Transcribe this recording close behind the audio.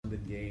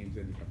games,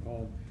 then you come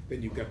home,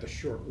 then you've got the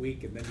short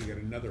week, and then you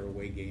got another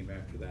away game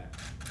after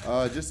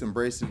that. Just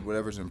embracing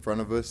whatever's in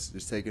front of us,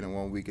 just taking it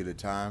 1 week at a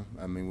time.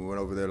 I mean, we went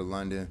over there to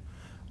London.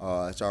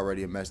 It's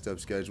already a messed up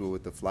schedule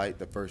with the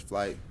first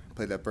flight,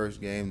 played that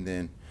first game.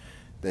 Then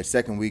the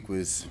second week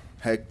was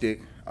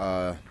hectic,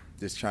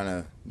 just trying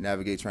to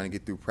navigate, trying to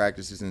get through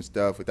practices and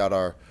stuff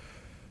without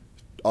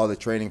all the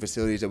training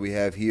facilities that we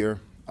have here,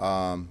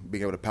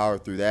 being able to power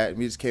through that.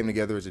 We just came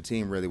together as a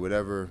team, really.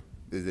 Whatever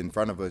is in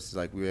front of us, is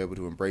like we were able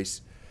to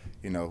embrace,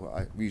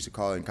 we used to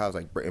call it in college,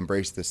 like,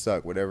 embrace the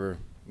suck. Whatever,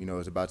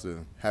 is about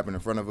to happen in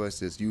front of us,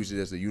 just use it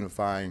as a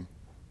unifying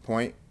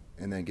point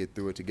and then get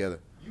through it together.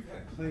 You've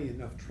had plenty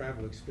enough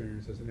travel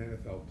experience as an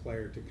NFL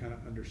player to kind of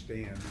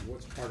understand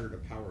what's harder to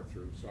power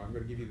through. So I'm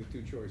going to give you the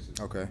two choices.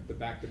 Okay. The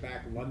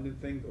back-to-back London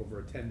thing over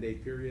a 10-day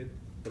period,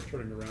 or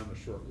turning around a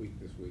short week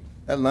this week.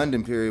 That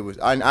London period was,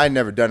 I'd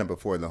never done it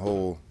before, the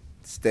whole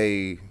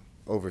stay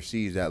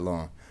overseas that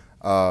long.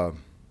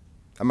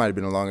 I might have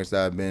been the longest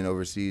I've been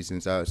overseas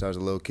since I was a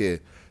little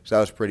kid. So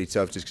that was pretty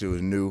tough just because it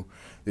was new.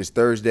 This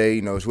Thursday,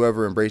 it's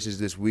whoever embraces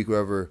this week,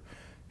 whoever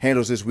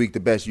handles this week the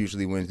best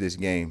usually wins this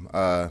game.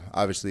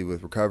 Obviously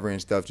with recovery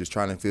and stuff, just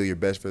trying to feel your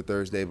best for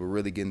Thursday, but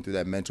really getting through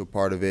that mental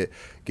part of it,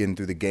 getting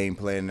through the game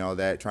plan and all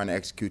that, trying to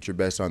execute your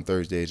best on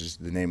Thursday is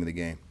just the name of the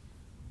game.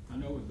 I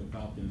know with the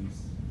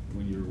Falcons,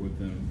 when you're with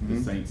them,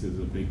 the Saints is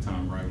a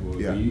big-time rival.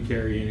 Yeah. Do you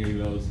carry any of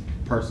those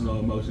personal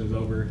emotions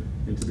over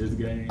into this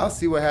game? I'll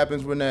see what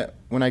happens when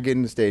I get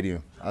in the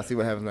stadium. I'll see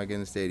what happens when I get in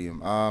the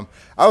stadium. I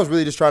was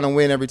really just trying to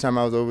win every time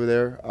I was over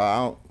there.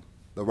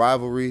 The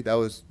rivalry, that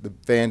was the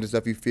fans and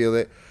stuff, you feel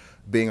it,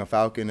 being a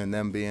Falcon and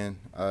them being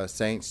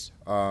Saints.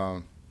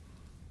 But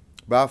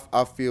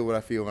I'll feel what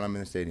I feel when I'm in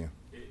the stadium.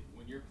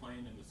 When you're playing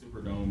in the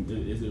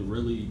Superdome, is it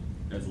really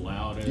as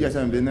loud as... You guys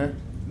haven't been there?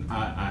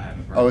 I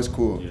haven't. Oh, it's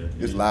cool. Yeah,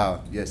 it's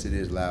loud. Yes, it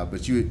is loud.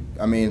 But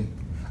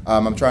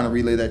I'm trying to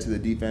relay that to the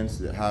defense,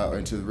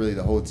 and to really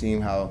the whole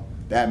team, how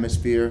the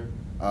atmosphere,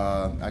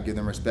 I give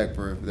them respect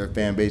for their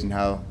fan base and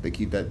how they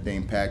keep that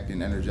thing packed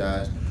and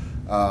energized.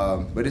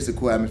 But it's a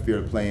cool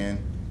atmosphere to play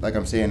in. Like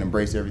I'm saying,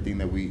 embrace everything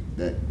that we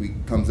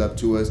comes up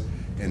to us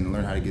and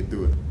learn how to get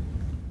through it.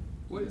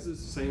 What is the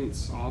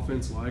Saints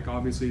offense like?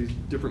 Obviously,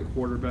 different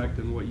quarterback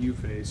than what you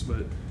face,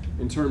 but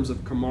in terms of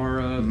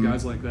Kamara,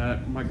 guys like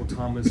that, Michael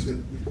Thomas,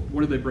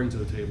 what do they bring to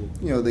the table?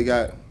 They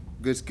got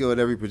good skill at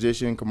every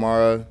position.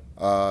 Kamara,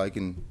 he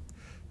can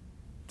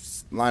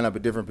line up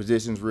at different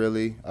positions,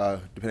 really,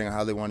 depending on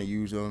how they want to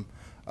use them.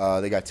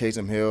 They got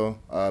Taysom Hill,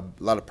 a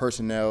lot of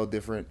personnel,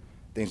 different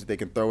things that they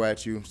can throw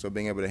at you, so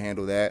being able to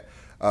handle that.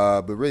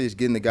 But really just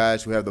getting the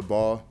guys who have the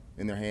ball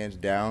in their hands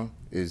down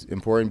is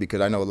important,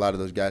 because I know a lot of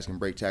those guys can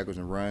break tackles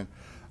and run.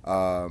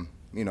 A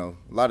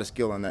lot of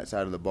skill on that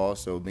side of the ball,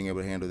 so being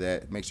able to handle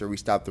that, make sure we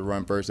stop the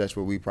run first. That's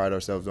what we pride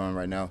ourselves on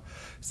right now,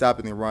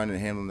 stopping the run and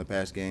handling the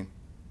pass game,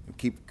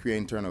 keep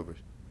creating turnovers.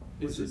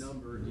 What's the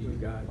number do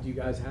you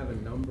guys have a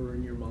number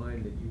in your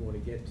mind that you want to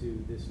get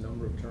to, this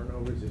number of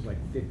turnovers? There's like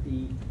 50,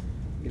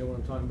 you know what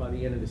I'm talking about,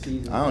 the end of the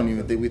season? I don't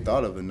even think we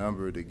thought of a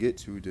number to get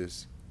to,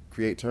 just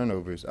create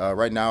turnovers.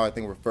 Right now I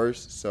think we're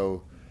first,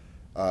 so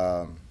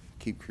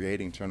keep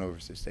creating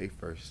turnovers to stay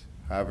first,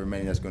 however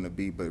many that's going to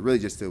be, but really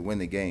just to win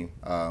the game.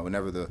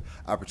 Whenever the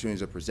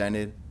opportunities are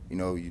presented,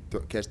 you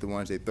catch the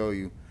ones they throw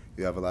you,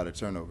 you have a lot of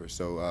turnovers.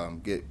 So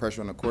get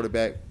pressure on the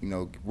quarterback,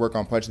 work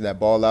on punching that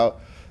ball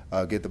out,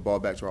 get the ball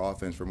back to our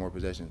offense for more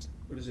possessions.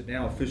 But is it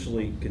now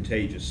officially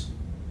contagious,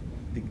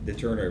 the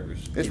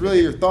turnovers? It's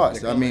really your thoughts.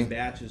 They're coming in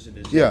batches, and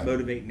it's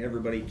motivating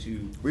everybody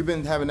to... We've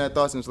been having that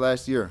thought since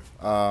last year.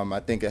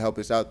 I think it helped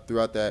us out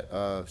throughout that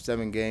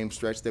 7-game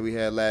stretch that we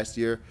had last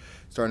year,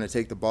 starting to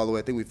take the ball away.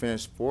 I think we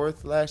finished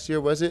 4th last year,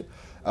 was it?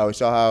 We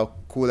saw how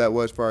cool that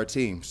was for our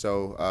team.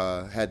 So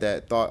had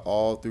that thought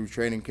all through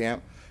training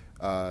camp.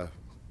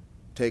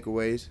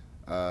 Takeaways,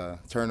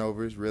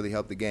 turnovers really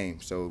help the game.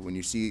 So when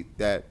you see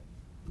that,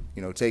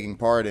 taking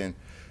part in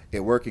it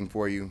working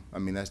for you,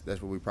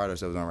 that's what we pride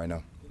ourselves on right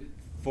now.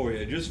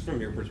 Foye, just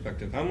from your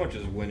perspective, how much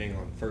is winning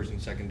on first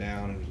and second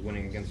down and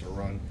winning against a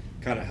run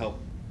kind of help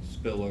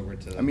spill over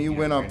to? You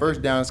win on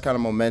first down, it's kind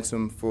of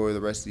momentum for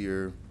the rest of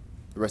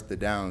the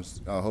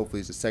downs. Hopefully,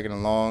 it's a second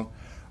and long.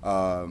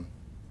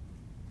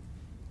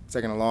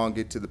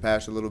 Get to the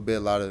pass a little bit.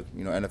 A lot of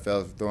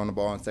NFL is throwing the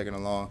ball on second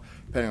and long.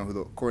 Depending on who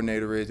the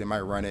coordinator is, they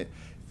might run it.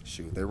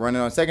 Shoot, they're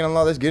running on second and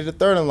long. Let's get it to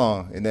third and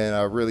long, and then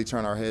really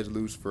turn our heads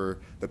loose for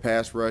the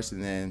pass rush.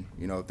 And then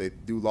if they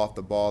do loft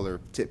the ball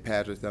or tip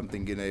pass or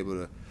something, getting able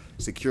to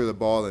secure the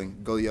ball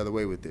and go the other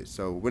way with it.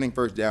 So winning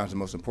first down is the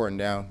most important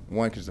down.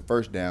 One, because it's the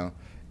first down,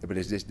 but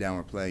it's this down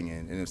we're playing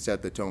in, and it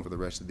set the tone for the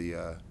rest of the.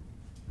 I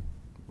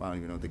don't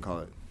even know what they call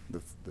it.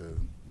 The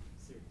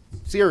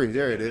series.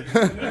 There it is.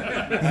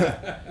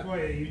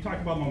 Boy, you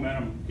talked about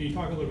momentum. Can you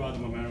talk a little about the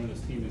momentum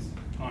this team is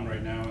on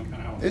right now and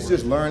kind of how it's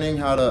just learning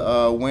how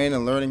to win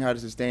and learning how to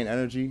sustain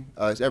energy.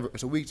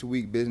 It's a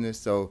week-to-week business.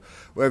 So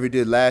whatever we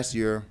did last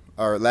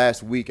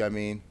week,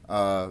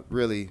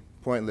 really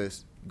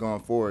pointless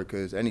going forward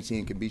because any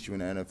team can beat you in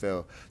the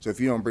NFL. So if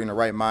you don't bring the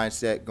right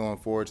mindset going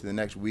forward to the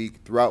next week,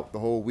 throughout the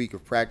whole week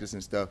of practice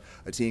and stuff,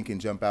 a team can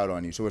jump out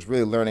on you. So it's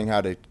really learning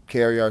how to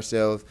carry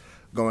ourselves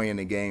going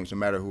into games no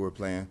matter who we're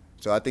playing.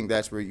 So I think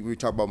that's where we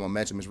talk about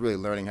momentum. It's really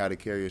learning how to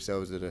carry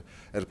yourselves as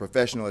a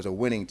professional, as a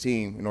winning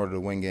team in order to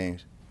win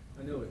games.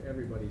 I know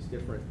everybody's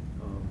different,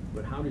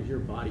 but how does your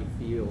body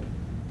feel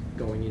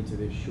going into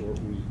this short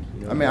week?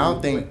 You know, I mean, I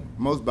don't think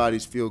most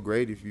bodies feel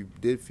great. If you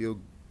did feel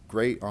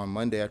great on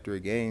Monday after a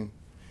game,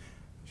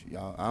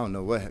 I don't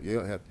know what,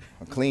 you'll have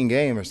a clean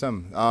game or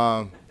something.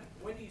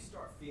 When do you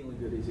start feeling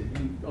good? Is it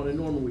on a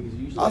normal week? Is it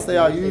usually I'll like say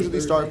I Wednesday, usually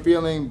Thursday? start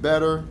feeling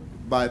better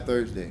by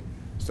Thursday.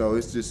 So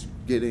it's just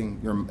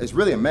it's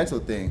really a mental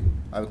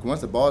thing.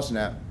 Once the ball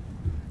snap,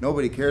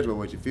 nobody cares about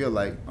what you feel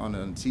like on the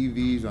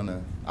TVs, on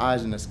the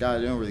eyes in the sky.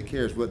 They don't really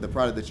care. It's what the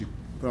product that you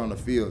put on the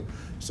field.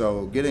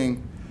 So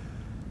getting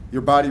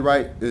your body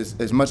right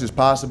as much as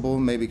possible,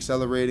 maybe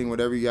accelerating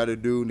whatever you got to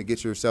do to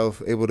get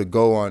yourself able to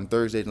go on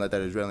Thursday and let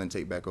that adrenaline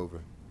take back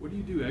over. What do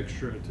you do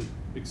extra to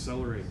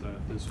accelerate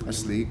that this week? I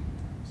sleep.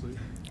 Sleep?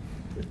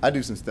 I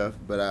do some stuff,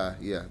 but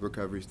yeah,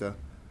 recovery stuff.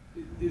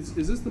 Is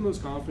this the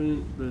most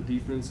confident the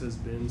defense has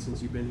been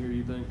since you've been here,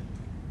 you think?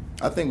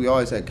 I think we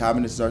always had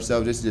confidence in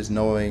ourselves, just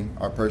knowing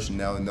our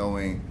personnel and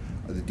knowing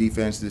the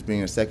defense, this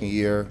being a second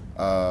year,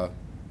 and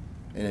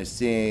then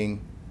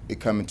seeing it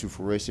coming to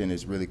fruition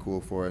is really cool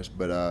for us.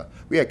 But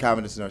we had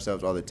confidence in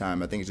ourselves all the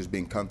time. I think it's just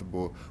being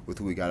comfortable with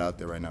who we got out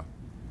there right now.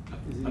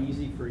 Is it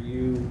easy for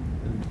you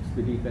and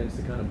the defense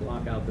to kind of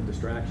block out the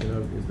distraction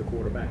of is the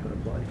quarterback going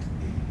to play?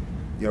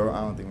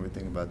 I don't think we're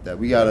thinking about that.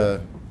 We got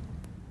to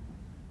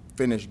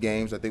finish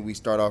games. I think we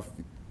start off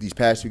these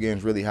past 2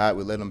 games really hot.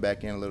 We let them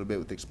back in a little bit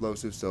with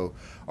explosives. So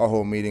our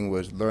whole meeting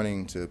was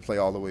learning to play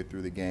all the way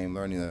through the game,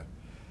 learning to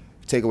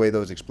take away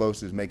those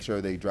explosives, make sure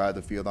they drive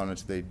the field on it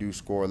so they do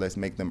score. Let's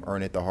make them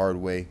earn it the hard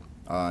way,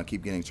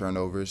 keep getting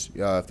turnovers.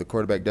 If the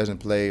quarterback doesn't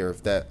play or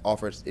if that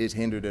offense is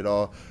hindered at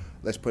all,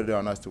 let's put it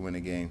on us to win the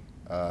game.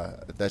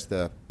 That's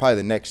probably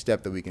the next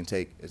step that we can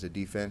take as a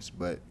defense,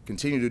 but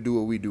continue to do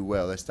what we do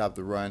well. Let's stop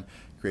the run,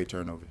 create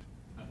turnovers.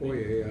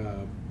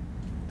 Foye,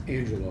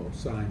 Angelo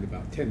signed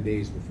about 10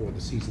 days before the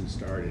season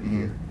started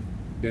here.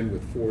 Been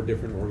with 4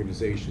 different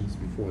organizations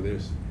before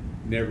this.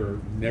 Never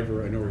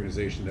an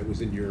organization that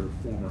was in your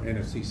former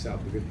NFC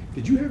South division.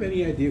 Did you have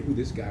any idea who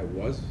this guy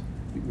was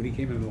when he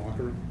came in the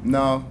locker room?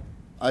 No,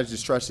 I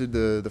just trusted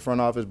the front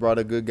office brought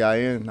a good guy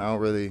in. I don't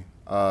really,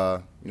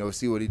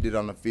 see what he did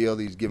on the field.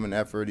 He's giving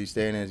effort. He's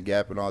staying in his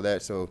gap and all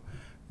that. So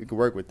we could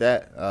work with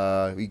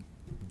that. We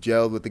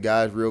gelled with the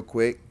guys real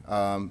quick.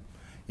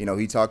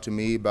 He talked to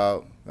me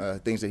about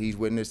things that he's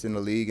witnessed in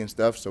the league and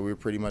stuff. So we were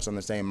pretty much on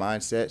the same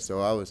mindset.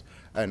 So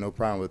I had no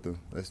problem with him.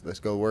 Let's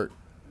go work.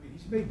 I mean,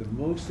 he's made the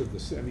most of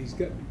the. I mean,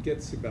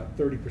 gets about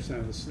 30%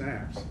 of the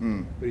snaps,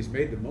 but he's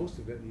made the most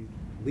of it. And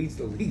he leads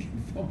the league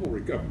in fumble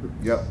recovery.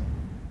 Yep.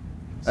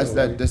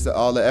 That's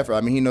all the effort.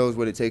 I mean, he knows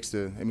what it takes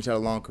to. He's had a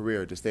long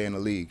career to stay in the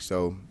league.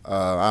 So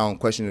I don't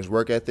question his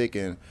work ethic,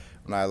 and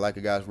when I like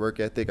a guy's work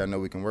ethic, I know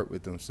we can work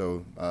with him.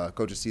 So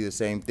coaches see the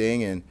same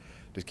thing and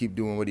just keep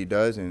doing what he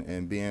does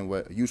and being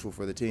useful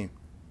for the team.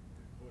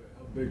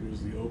 How big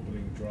was the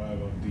opening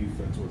drive on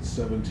defense with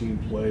 17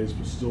 plays,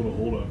 but still to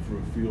hold up for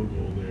a field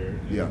goal there?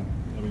 And, Yeah.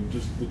 I mean,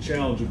 just the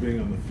challenge of being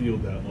on the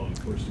field that long,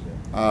 first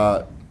of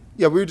all.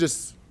 We were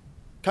just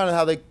kind of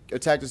how they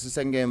attacked us the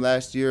second game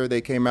last year.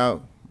 They came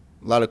out,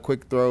 a lot of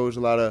quick throws, a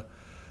lot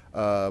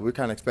of we're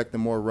kind of expecting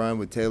more run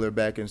with Taylor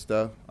back and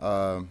stuff.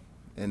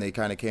 And they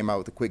kind of came out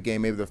with a quick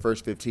game, maybe the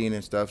first 15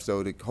 and stuff.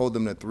 So to hold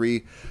them to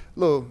 3,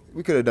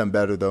 we could have done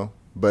better though.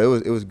 But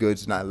it was good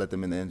to not let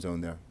them in the end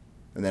zone there.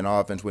 And then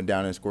our offense went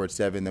down and scored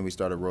 7. Then we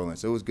started rolling.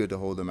 So it was good to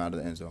hold them out of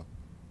the end zone.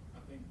 I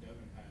think Devin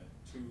had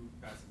 2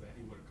 passes that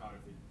he would have caught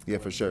if he. Yeah,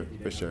 for sure, he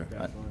for didn't sure. have the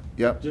pass line.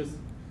 Yep. Just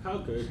how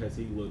good has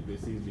he looked this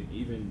season,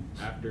 even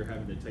after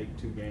having to take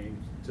 2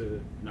 games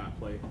to not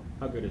play?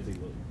 How good has he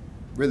looked?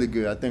 Really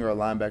good. I think our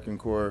linebacking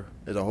core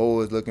as a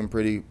whole is looking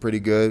pretty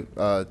good.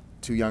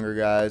 2 younger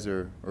guys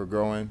are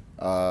growing.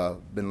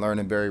 Been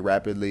learning very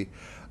rapidly.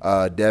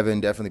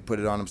 Devin definitely put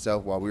it on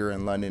himself while we were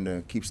in London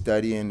to keep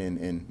studying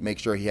and make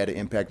sure he had an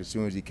impact as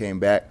soon as he came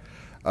back.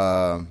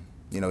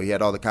 He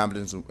had all the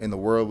confidence in the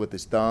world with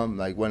his thumb,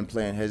 wasn't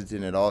playing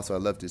hesitant at all, so I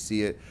love to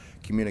see it.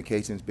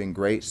 Communication's been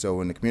great, so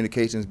when the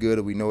communication's good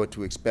and we know what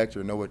to expect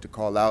or know what to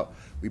call out,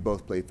 we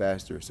both play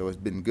faster. So it's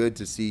been good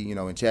to see,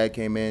 when Chad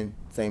came in,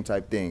 same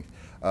type thing.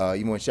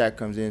 Even when Shaq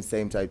comes in,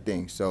 same type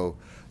thing. So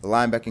the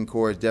linebacking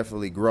core is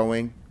definitely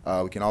growing.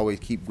 We can always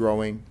keep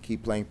growing,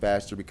 keep playing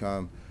faster,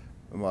 become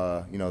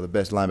the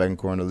best linebacking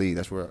core in the league.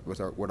 That's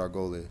what our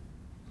goal is.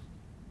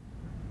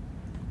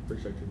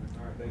 Appreciate you, man.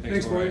 All right,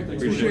 Thanks, Foye. Appreciate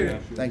Appreciate it.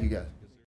 it. Thank you, guys.